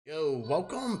Yo,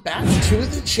 welcome back to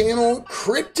the channel,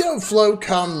 Crypto Flow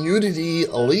community.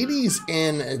 Ladies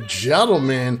and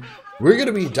gentlemen, we're going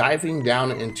to be diving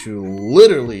down into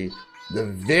literally the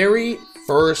very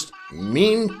first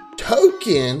meme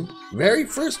token, very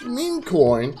first meme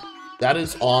coin that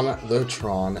is on the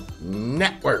TRON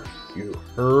network. You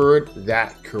heard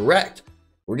that correct.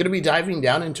 We're going to be diving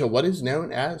down into what is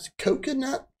known as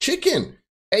coconut chicken,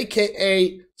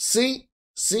 aka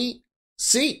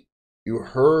CCC. You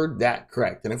heard that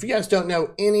correct. And if you guys don't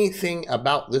know anything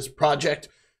about this project,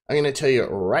 I'm going to tell you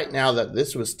right now that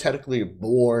this was technically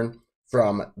born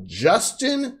from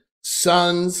Justin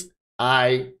Sun's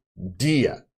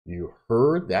idea. You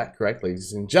heard that correct,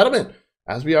 ladies and gentlemen.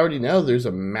 As we already know, there's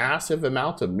a massive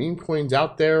amount of meme coins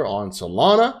out there on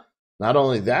Solana. Not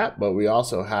only that, but we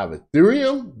also have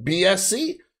Ethereum,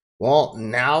 BSC. Well,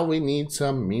 now we need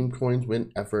some meme coins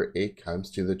whenever it comes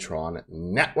to the TRON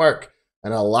network.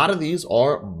 And a lot of these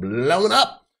are blowing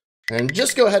up. And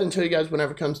just go ahead and tell you guys,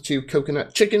 whenever it comes to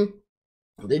coconut chicken,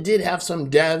 they did have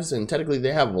some devs and technically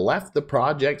they have left the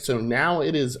project. So now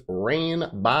it is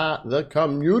ran by the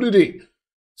community.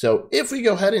 So if we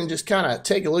go ahead and just kind of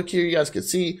take a look here, you guys can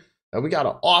see we got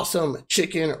an awesome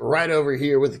chicken right over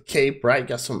here with a cape, right?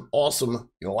 Got some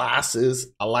awesome glasses.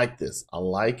 I like this. I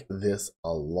like this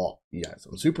a lot, you guys.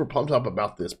 I'm super pumped up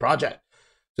about this project.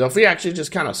 So if we actually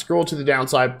just kind of scroll to the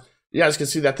downside, you guys can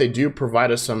see that they do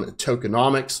provide us some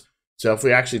tokenomics. So if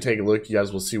we actually take a look, you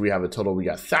guys will see we have a total. We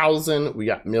got 1,000, we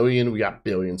got million, we got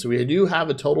billion. So we do have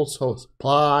a total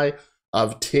supply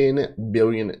of 10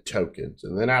 billion tokens.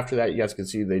 And then after that, you guys can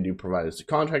see they do provide us a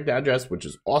contract address, which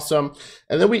is awesome.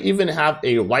 And then we even have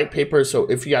a white paper. So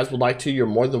if you guys would like to, you're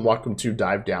more than welcome to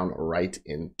dive down right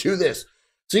into this.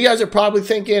 So you guys are probably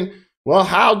thinking, well,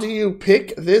 how do you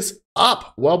pick this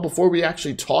up? Well, before we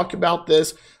actually talk about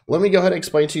this, let me go ahead and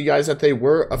explain to you guys that they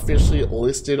were officially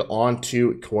listed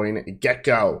onto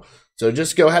CoinGecko. So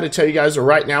just go ahead and tell you guys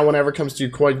right now, whenever it comes to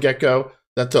CoinGecko,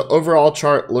 that the overall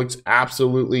chart looks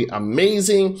absolutely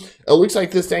amazing. It looks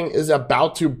like this thing is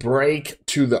about to break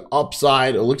to the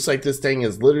upside. It looks like this thing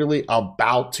is literally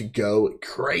about to go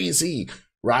crazy,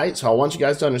 right? So I want you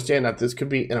guys to understand that this could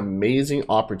be an amazing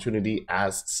opportunity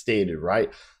as stated, right?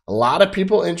 A lot of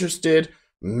people interested,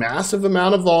 massive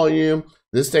amount of volume.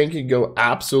 This thing could go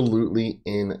absolutely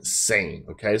insane,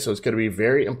 okay? So it's going to be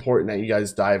very important that you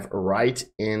guys dive right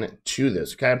into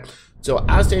this, okay? So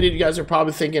as stated, you guys are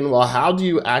probably thinking, well, how do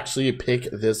you actually pick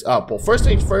this up? Well, first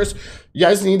things first, you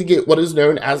guys need to get what is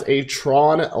known as a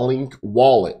TRON link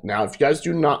wallet. Now, if you guys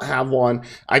do not have one,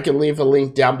 I can leave a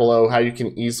link down below how you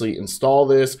can easily install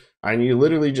this. And you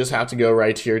literally just have to go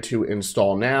right here to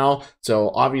install now.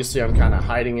 So obviously I'm kind of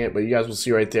hiding it, but you guys will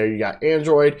see right there, you got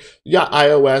Android, you got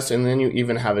iOS, and then you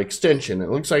even have extension.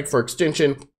 It looks like for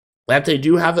extension that they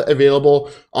do have it available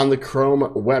on the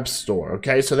Chrome web store.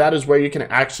 Okay, so that is where you can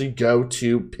actually go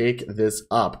to pick this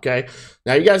up. Okay,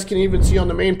 now you guys can even see on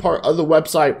the main part of the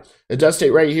website, it does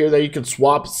state right here that you can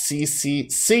swap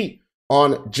CCC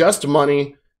on Just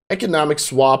Money, economic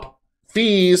swap.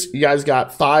 Fees, you guys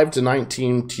got 5 to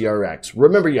 19 TRX.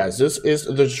 Remember, you guys, this is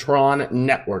the TRON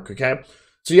network, okay?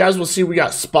 So you guys will see we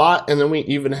got spot, and then we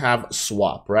even have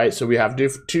swap, right? So we have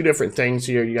two different things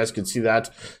here. You guys can see that.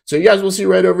 So you guys will see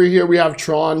right over here, we have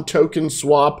TRON token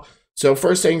swap. So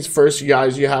first things first, you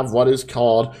guys, you have what is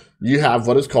called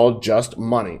Just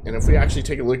Money. And if we actually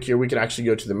take a look here, we can actually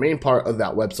go to the main part of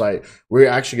that website. We're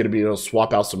actually going to be able to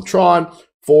swap out some TRON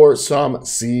for some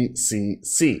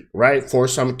CCC, right? For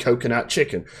some coconut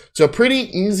chicken. So pretty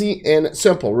easy and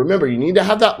simple. Remember, you need to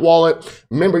have that wallet.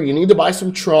 Remember, you need to buy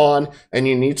some TRON and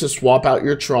you need to swap out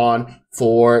your TRON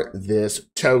for this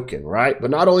token, right?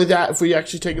 But not only that, if we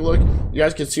actually take a look, you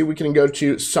guys can see we can go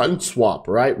to SunSwap,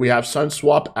 right? We have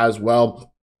SunSwap as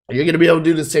well. You're going to be able to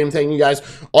do the same thing, you guys.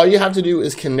 All you have to do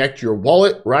is connect your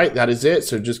wallet, right? That is it.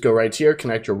 So just go right here,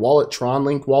 connect your wallet, TRON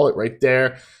link wallet right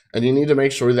there. And you need to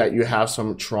make sure that you have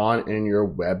some TRON in your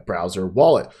web browser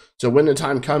wallet. So when the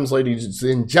time comes, ladies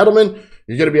and gentlemen,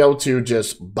 you're going to be able to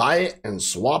just buy it and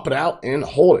swap it out and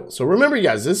hold it. So remember, you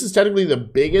guys, this is technically the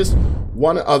biggest,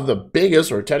 one of the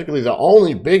biggest, or technically the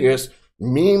only biggest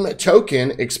meme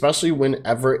token, especially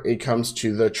whenever it comes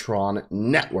to the TRON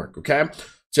network, okay?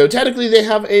 So technically they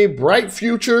have a bright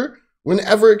future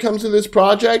whenever it comes to this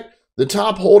project. The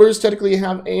top holders technically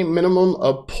have a minimum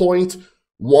of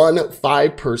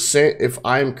 0.15%, if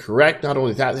I'm correct. Not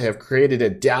only that, they have created a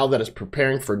DAO that is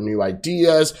preparing for new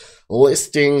ideas,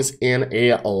 listings, and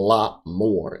a lot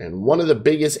more. And one of the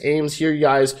biggest aims here, you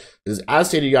guys, is as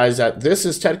stated, you guys, that this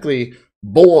is technically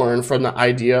born from the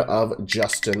idea of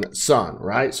Justin Sun,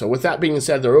 right? So with that being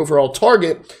said, their overall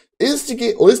target is to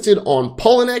get listed on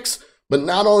Poloniex, But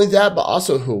not only that, but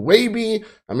also Huobi.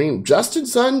 I mean, Justin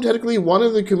Sun technically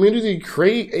wanted the community to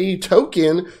create a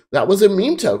token that was a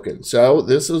meme token. So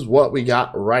this is what we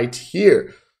got right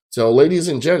here. So ladies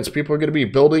and gents, people are going to be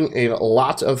building a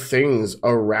lot of things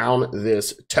around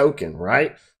this token,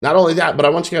 right? Not only that, but I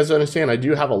want you guys to understand, I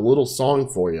do have a little song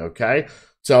for you, okay?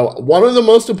 So one of the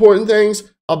most important things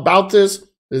about this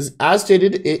is, as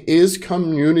stated, it is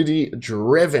community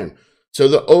driven. So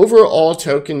the overall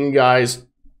token, you guys,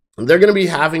 they're going to be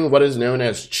having what is known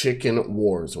as Chicken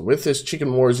Wars. With this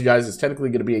Chicken Wars, you guys, it's technically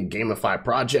going to be a gamified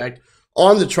project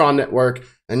on the TRON network,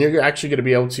 and you're actually going to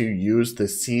be able to use the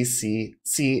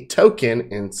CCC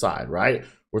token inside, right?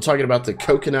 We're talking about the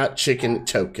coconut chicken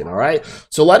token, all right?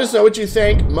 So let us know what you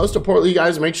think. Most importantly, you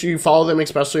guys, make sure you follow them,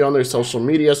 especially on their social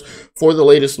medias, for the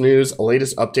latest news,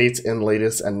 latest updates, and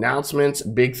latest announcements.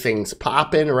 Big things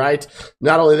popping, right?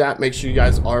 Not only that, make sure you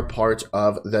guys are part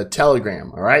of the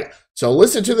Telegram, all right? So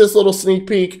listen to this little sneak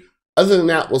peek. Other than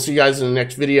that, we'll see you guys in the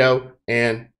next video,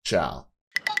 and ciao.